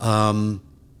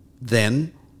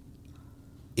 Then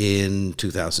in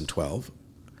 2012,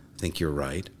 I think you're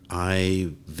right,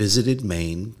 I visited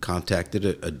Maine, contacted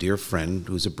a dear friend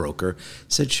who's a broker,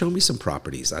 said, show me some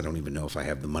properties. I don't even know if I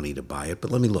have the money to buy it,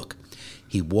 but let me look.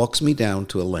 He walks me down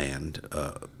to a land,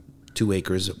 2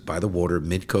 acres by the water,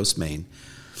 mid-coast Maine,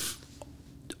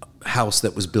 house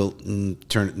that was built in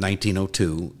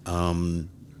 1902.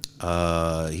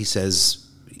 He says,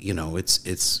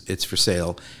 it's for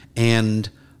sale. And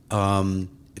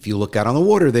if you look out on the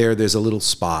water there's a little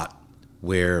spot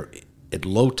where at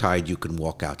low tide you can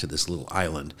walk out to this little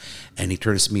island. And he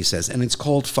turns to me and says, and it's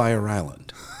called Fire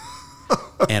Island.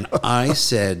 And I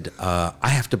said, I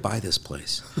have to buy this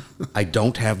place. I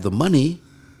don't have the money,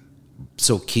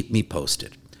 so keep me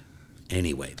posted.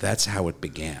 Anyway, that's how it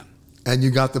began. And you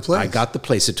got the place? I got the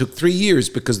place. It took 3 years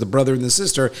because the brother and the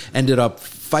sister ended up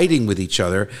fighting with each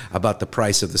other about the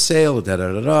price of the sale,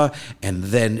 and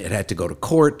then it had to go to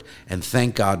court, and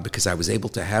thank God, because I was able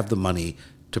to have the money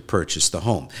to purchase the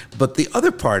home. But the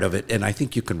other part of it, and I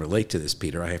think you can relate to this,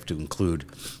 Peter, I have to include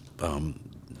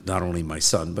not only my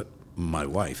son, but my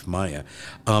wife, Maya.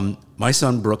 My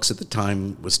son, Brooks, at the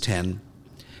time was 10,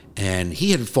 and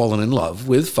he had fallen in love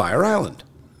with Fire Island,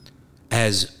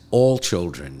 as all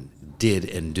children did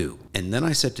and do. And then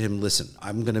I said to him, listen,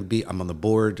 I'm on the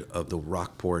board of the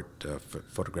Rockport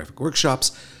Photographic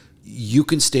Workshops. You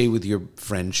can stay with your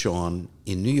friend Sean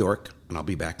in New York, and I'll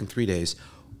be back in 3 days,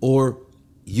 or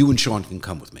you and Sean can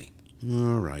come with me.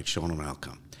 All right, Sean and I'll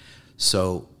come.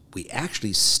 So we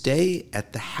actually stay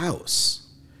at the house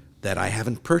that I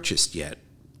haven't purchased yet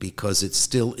because it's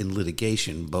still in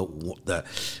litigation, but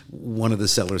one of the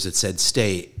sellers had said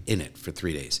stay in it for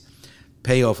 3 days.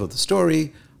 Payoff of the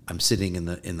story, I'm sitting in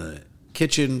the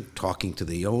kitchen talking to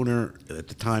the owner at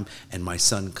the time, and my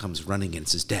son comes running in and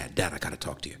says, Dad, I got to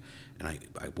talk to you. And I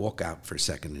walk out for a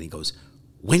second, and he goes,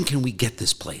 when can we get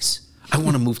this place? I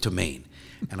want to move to Maine.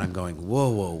 And I'm going,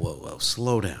 whoa,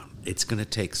 slow down. It's going to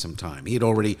take some time. He had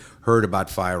already heard about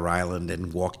Fire Island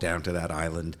and walked down to that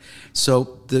island.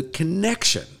 So the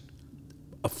connection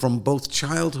from both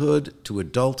childhood to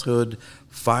adulthood,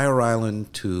 Fire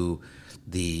Island to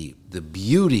the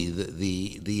beauty,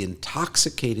 the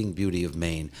intoxicating beauty of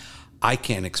Maine, I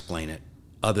can't explain it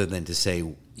other than to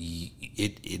say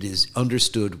it is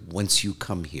understood once you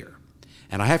come here.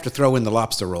 And I have to throw in the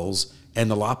lobster rolls and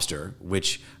the Lobster,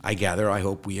 which I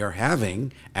hope we are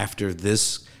having after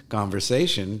this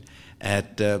conversation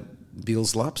at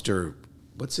Beal's Lobster.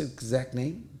 What's the exact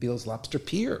name? Beal's Lobster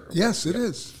Pier. Yes, it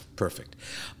is. Perfect.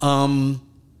 I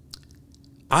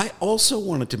also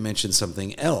wanted to mention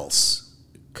something else,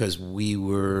 because we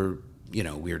were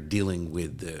dealing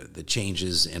with the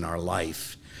changes in our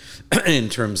life in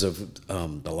terms of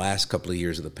the last couple of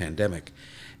years of the pandemic.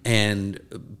 And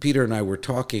Peter and I were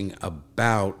talking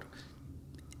about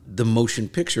the motion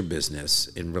picture business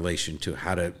in relation to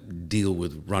how to deal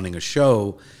with running a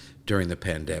show during the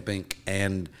pandemic.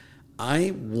 And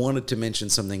I wanted to mention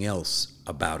something else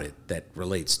about it that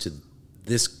relates to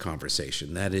this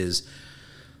conversation. That is,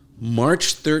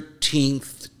 March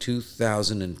 13th,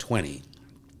 2020,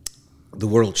 the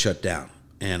world shut down.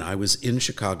 And I was in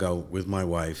Chicago with my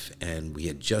wife, and we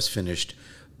had just finished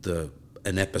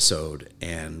an episode,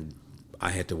 and I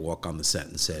had to walk on the set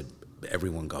and said,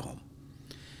 everyone go home.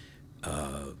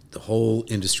 The whole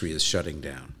industry is shutting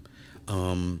down.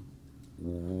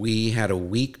 We had a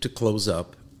week to close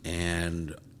up,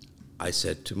 and I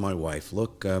said to my wife,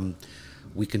 look,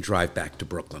 we can drive back to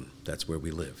Brooklyn. That's where we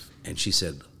live. And she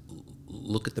said,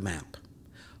 look at the map.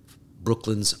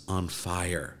 Brooklyn's on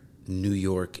fire. New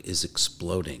York is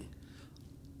exploding.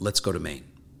 Let's go to Maine.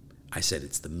 I said,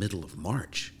 it's the middle of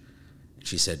March.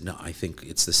 She said, no, I think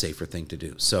it's the safer thing to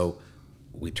do. So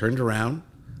we turned around,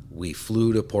 we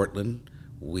flew to Portland,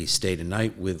 we stayed a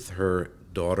night with her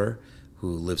daughter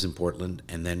who lives in Portland,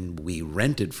 and then we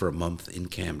rented for a month in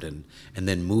Camden, and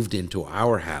then moved into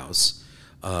our house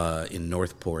in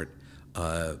Northport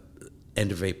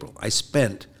end of April. I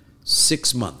spent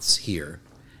 6 months here,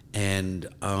 and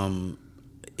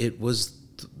it was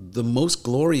the most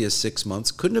glorious 6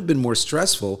 months. Couldn't have been more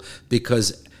stressful,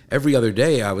 because every other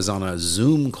day I was on a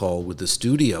Zoom call with the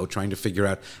studio trying to figure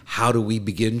out how do we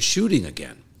begin shooting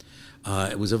again.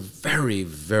 It was a very,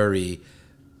 very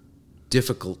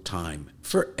difficult time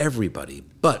for everybody.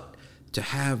 But to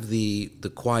have the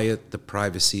quiet, the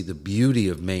privacy, the beauty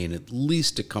of Maine, at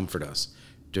least to comfort us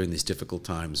during these difficult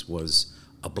times, was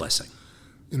a blessing.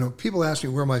 You know, people ask me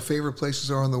where my favorite places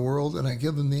are in the world, and I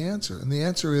give them the answer. And the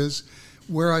answer is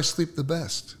where I sleep the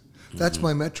best. That's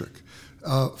my metric.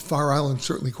 Fire Island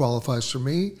certainly qualifies for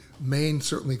me. Maine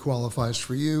certainly qualifies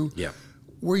for you. Yeah.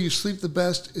 Where you sleep the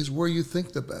best is where you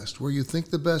think the best. Where you think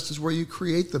the best is where you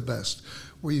create the best.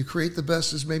 Where you create the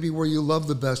best is maybe where you love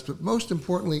the best. But most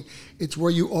importantly, it's where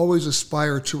you always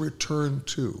aspire to return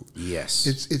to. Yes.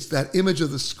 It's that image of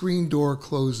the screen door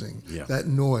closing, that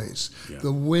noise,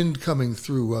 the wind coming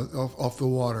through off the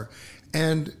water.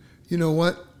 And you know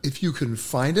what? If you can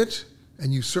find it,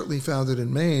 and you certainly found it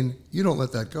in Maine, you don't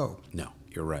let that go. No,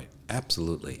 you're right.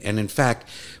 Absolutely. And in fact,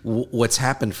 what's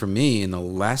happened for me in the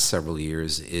last several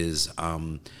years is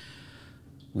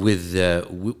with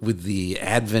the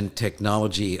advent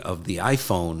technology of the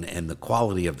iPhone and the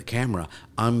quality of the camera,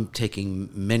 I'm taking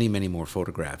many, many more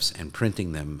photographs and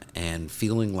printing them and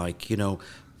feeling like,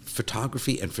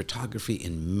 photography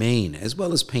in Maine, as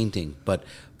well as painting, but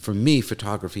for me,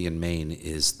 photography in Maine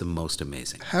is the most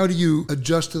amazing. How do you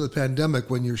adjust to the pandemic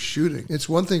when you're shooting? It's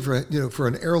one thing for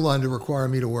an airline to require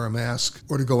me to wear a mask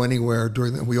or to go anywhere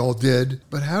during that. We all did.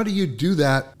 But how do you do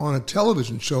that on a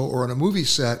television show or on a movie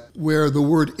set where the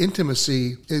word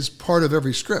intimacy is part of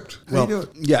every script? How do you do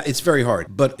it? Yeah, it's very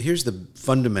hard. But here's the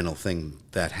fundamental thing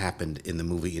that happened in the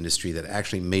movie industry that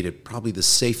actually made it probably the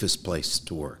safest place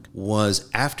to work was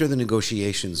after the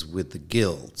negotiations with the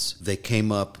guilds, they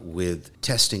came up with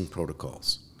testing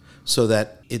protocols. So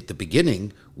that at the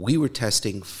beginning, we were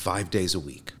testing 5 days a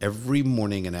week. Every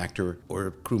morning, an actor or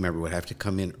a crew member would have to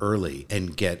come in early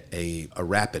and get a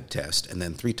rapid test, and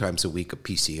then 3 times a week, a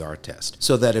PCR test.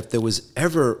 So that if there was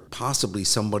ever possibly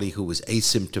somebody who was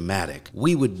asymptomatic,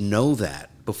 we would know that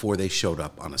before they showed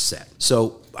up on a set.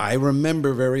 So I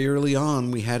remember very early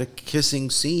on, we had a kissing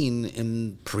scene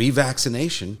in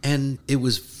pre-vaccination, and it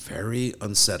was very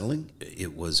unsettling.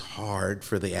 It was hard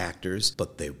for the actors,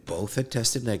 but they both had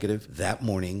tested negative. That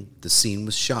morning, the scene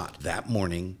was shot that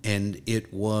morning, and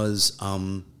it was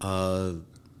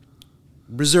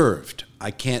reserved. I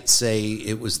can't say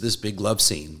it was this big love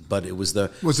scene, but it was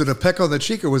the... Was it a peck on the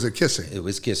cheek or was it kissing? It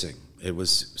was kissing. It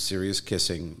was serious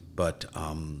kissing, but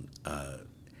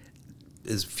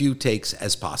as few takes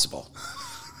as possible.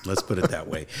 Let's put it that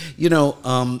way.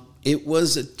 It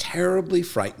was a terribly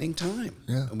frightening time.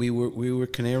 Yeah. We were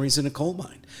canaries in a coal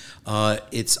mine.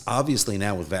 It's obviously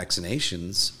now with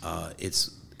vaccinations,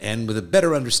 and with a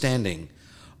better understanding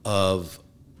of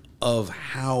of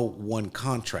how one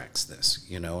contracts this.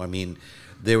 I mean,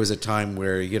 there was a time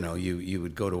where, you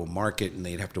would go to a market and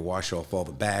they'd have to wash off all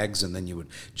the bags, and then you would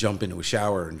jump into a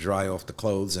shower and dry off the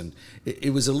clothes. And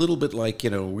it was a little bit like,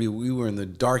 we were in the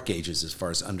dark ages as far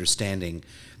as understanding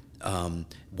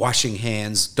washing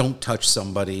hands, don't touch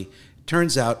somebody.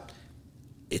 Turns out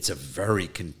it's a very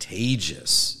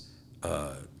contagious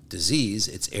disease.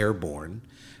 It's airborne.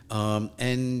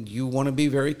 And you want to be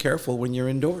very careful when you're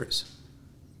indoors.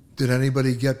 Did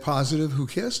anybody get positive who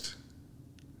kissed?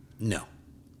 No.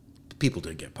 People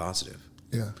did get positive.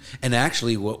 Yeah. And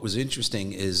actually what was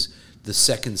interesting is the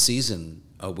second season,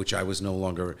 which I was no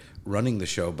longer running the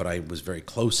show, but I was very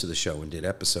close to the show and did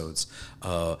episodes,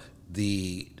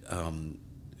 the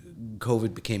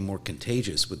COVID became more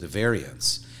contagious with the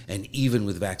variants. And even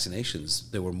with vaccinations,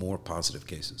 there were more positive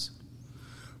cases.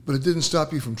 But it didn't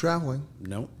stop you from traveling.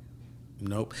 Nope.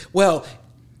 Well,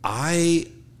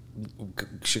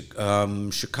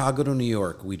 Chicago to New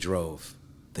York, we drove.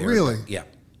 There. Really? Yeah.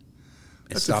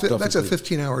 That's a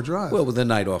 15-hour drive. Well, with a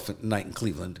night in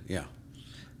Cleveland, yeah.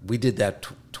 We did that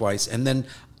twice. And then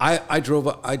I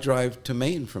drive to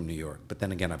Maine from New York. But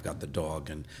then again, I've got the dog,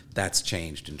 and that's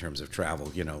changed in terms of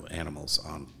travel, animals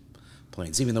on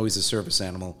planes. Even though he's a service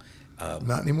animal.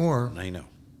 Not anymore. I know.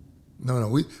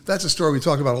 No. That's a story we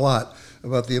talk about a lot,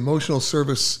 about the emotional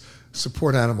service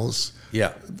support animals.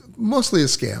 Yeah. Mostly a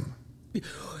scam.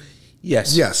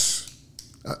 Yes.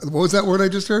 What was that word I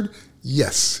just heard?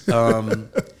 Yes.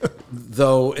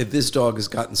 Though this dog has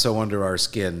gotten so under our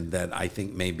skin that I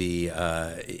think maybe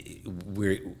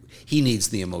he needs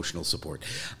the emotional support.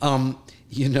 I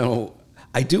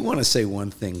do want to say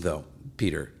one thing, though,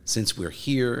 Peter, since we're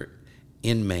here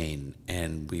in Maine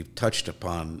and we've touched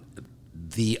upon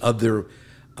the other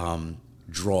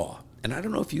draw, and I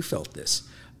don't know if you felt this,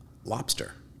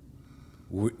 Lobster.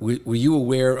 Were you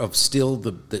aware of still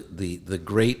the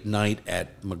great night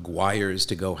at McGuire's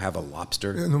to go have a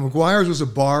lobster? And the McGuire's was a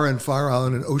bar in Fire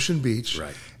Island in Ocean Beach.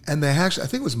 Right. And they actually, I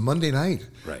think it was Monday night.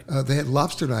 Right. They had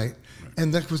lobster night. Right.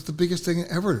 And that was the biggest thing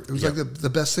ever. It was like the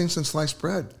best thing since sliced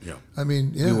bread. Yeah. I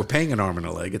mean, yeah. We were paying an arm and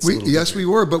a leg. Yes, we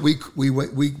were, but we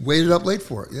waited up late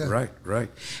for it. Yeah. Right.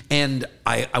 And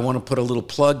I want to put a little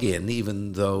plug in,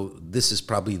 even though this is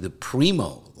probably the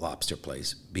primo lobster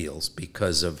place, Beals,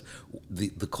 because of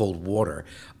the cold water.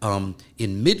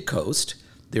 In Mid-Coast,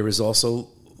 there is also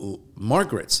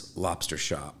Margaret's Lobster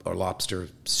Shop, or lobster,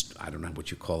 I don't know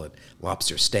what you call it,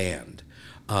 lobster stand.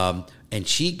 And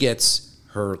she gets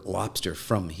her lobster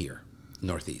from here,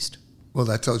 Northeast. Well,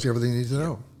 that tells you everything you need to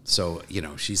know. So,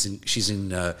 she's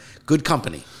in good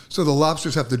company. So the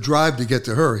lobsters have to drive to get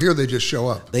to her. Here they just show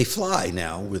up. They fly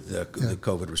now with the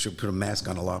COVID restriction. Put a mask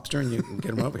on a lobster and you can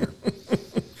get them over here.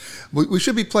 We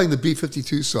should be playing the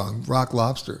B-52 song, Rock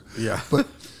Lobster. Yeah. But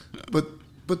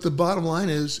the bottom line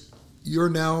is you're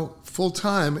now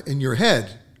full-time in your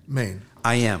head, Maine.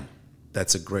 I am.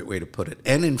 That's a great way to put it.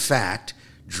 And in fact,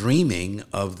 dreaming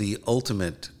of the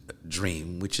ultimate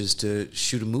dream, which is to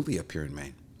shoot a movie up here in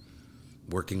Maine.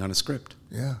 Working on a script.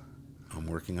 Yeah. I'm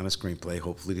working on a screenplay,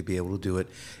 hopefully to be able to do it,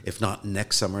 if not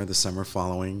next summer, the summer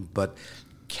following, but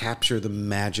capture the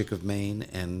magic of Maine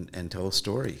and tell a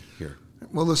story here.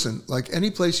 Well, listen, like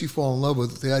any place you fall in love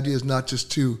with, the idea is not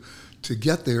just to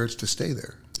get there, it's to stay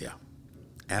there. Yeah,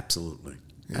 absolutely.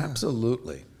 Yeah.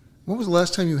 Absolutely. When was the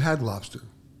last time you had lobster?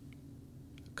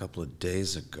 A couple of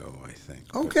days ago, I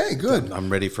think. Okay, good. I'm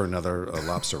ready for another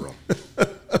lobster roll.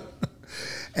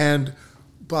 And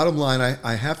bottom line,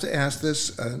 I have to ask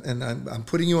this, and I'm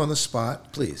putting you on the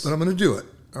spot. Please. But I'm going to do it,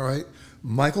 all right?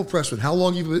 Michael Pressman, how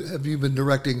long have you been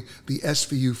directing the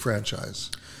SVU franchise?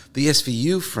 The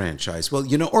SVU franchise, well,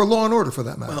 or Law and Order for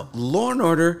that matter. Well, Law and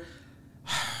Order,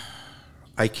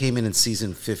 I came in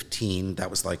season 15. That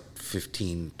was like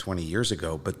 15, 20 years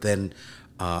ago. But then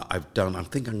I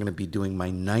think I'm going to be doing my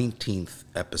 19th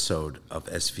episode of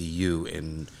SVU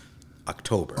in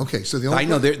October. Okay, so I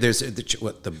know there's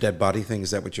the dead body thing.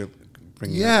 Is that what you're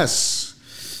bringing? Yes.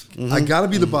 Mm-hmm. I got to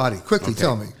be the body. Quickly,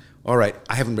 tell me. All right,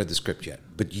 I haven't read the script yet,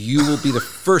 but you will be the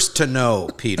first to know,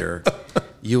 Peter.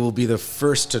 You will be the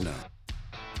first to know.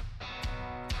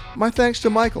 My thanks to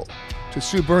Michael, to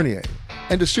Sue Bernier,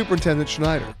 and to Superintendent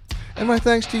Schneider. And my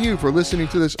thanks to you for listening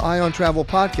to this Eye on Travel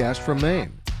podcast from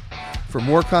Maine. For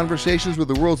more conversations with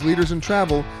the world's leaders in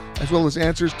travel, as well as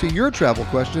answers to your travel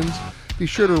questions, be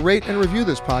sure to rate and review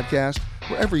this podcast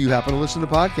wherever you happen to listen to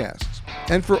podcasts.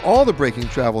 And for all the breaking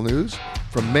travel news,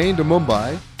 from Maine to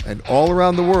Mumbai and all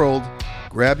around the world,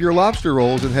 grab your lobster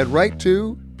rolls and head right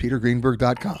to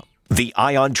petergreenberg.com. The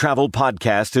Ion Travel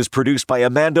Podcast is produced by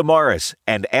Amanda Morris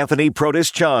and Anthony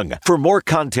Protis Chung. For more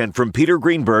content from Peter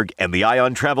Greenberg and the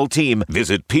Ion Travel team,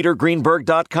 visit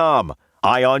petergreenberg.com.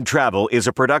 Ion Travel is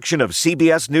a production of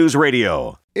CBS News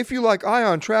Radio. If you like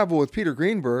Ion Travel with Peter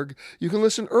Greenberg, you can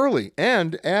listen early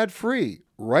and ad-free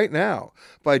right now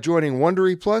by joining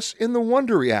Wondery Plus in the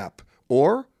Wondery app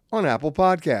or on Apple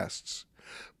Podcasts.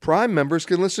 Prime members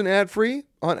can listen ad-free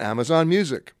on Amazon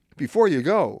Music. Before you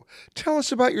go, tell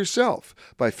us about yourself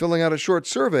by filling out a short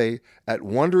survey at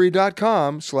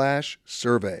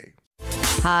Wondery.com/survey.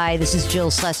 Hi, this is Jill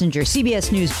Schlesinger,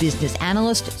 CBS News business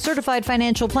analyst, certified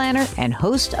financial planner, and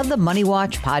host of the Money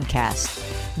Watch podcast.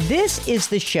 This is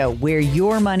the show where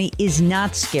your money is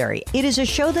not scary. It is a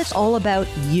show that's all about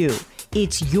you.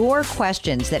 It's your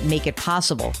questions that make it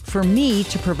possible for me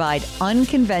to provide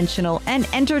unconventional and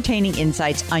entertaining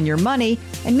insights on your money,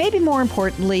 and maybe more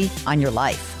importantly, on your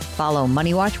life. Follow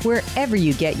Money Watch wherever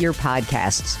you get your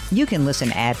podcasts. You can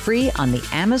listen ad-free on the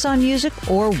Amazon Music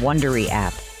or Wondery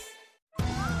app.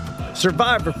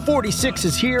 Survivor 46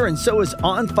 is here, and so is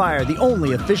On Fire, the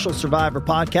only official Survivor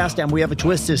podcast, and we have a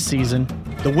twist this season.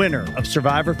 The winner of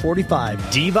Survivor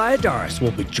 45, Dee Valladares,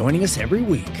 will be joining us every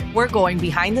week. We're going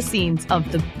behind the scenes of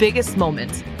the biggest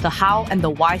moments, the how and the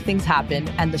why things happen,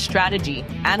 and the strategy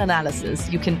and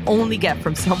analysis you can only get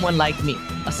from someone like me,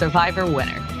 a Survivor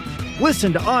winner.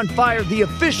 Listen to On Fire, the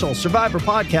official Survivor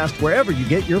podcast, wherever you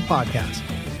get your podcasts.